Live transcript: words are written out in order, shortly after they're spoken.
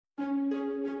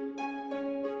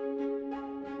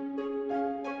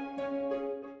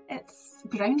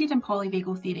grounded in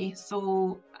polyvagal theory.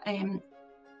 So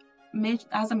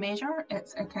as a measure,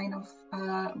 it's a kind of,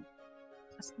 I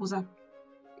suppose,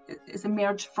 it's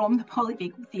emerged from the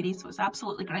polyvagal theory, so it's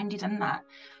absolutely grounded in that.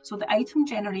 So the item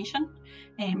generation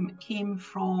came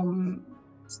from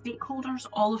stakeholders,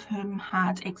 all of whom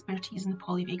had expertise in the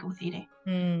polyvagal theory.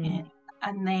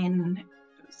 And then,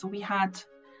 so we had,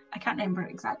 I can't remember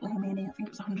exactly how many, I think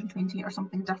it was 120 or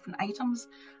something different items.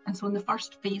 And so in the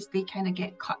first phase, they kind of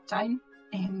get cut down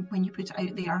when you put it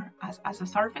out there as a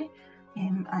survey.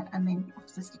 And then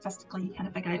obviously statistically you kind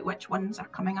of figure out which ones are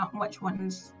coming up and which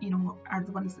ones, you know, are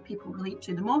the ones that people relate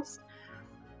to the most.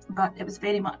 But it was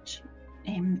very much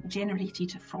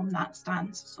generated from that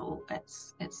stance. So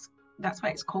that's why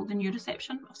it's called the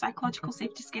neuroception of psychological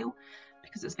safety scale,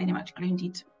 because it's very much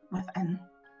grounded within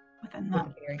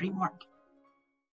that framework.